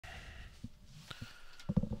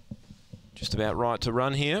Just about right to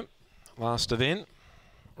run here. Last event,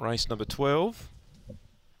 race number 12.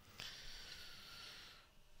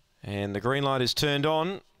 And the green light is turned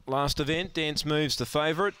on. Last event, Dance Moves the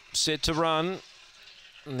favourite, set to run.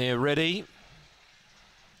 And they're ready.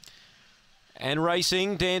 And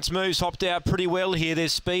racing, Dance Moves hopped out pretty well here.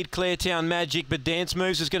 There's speed, Claretown Magic, but Dance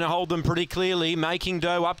Moves is going to hold them pretty clearly. Making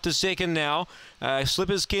Dough up to second now.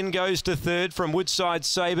 Slipperskin goes to third from Woodside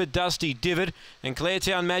Sabre, Dusty Divot, and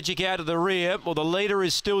Claretown Magic out of the rear. Well, the leader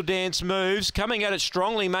is still Dance Moves. Coming at it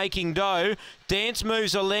strongly, Making Dough. Dance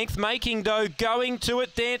Moves a length, Making Dough going to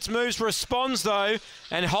it. Dance Moves responds though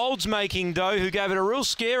and holds Making Dough, who gave it a real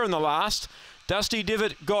scare in the last. Dusty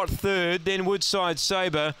Divot got third, then Woodside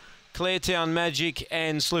Sabre, Claretown Magic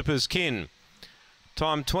and Slipperskin.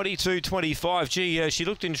 Time 22:25. Gee, she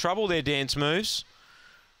looked in trouble there, Dance Moves.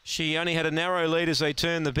 She only had a narrow lead as they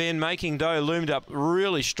turned the bend. Making Dough loomed up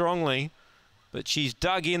really strongly, but she's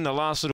dug in the last little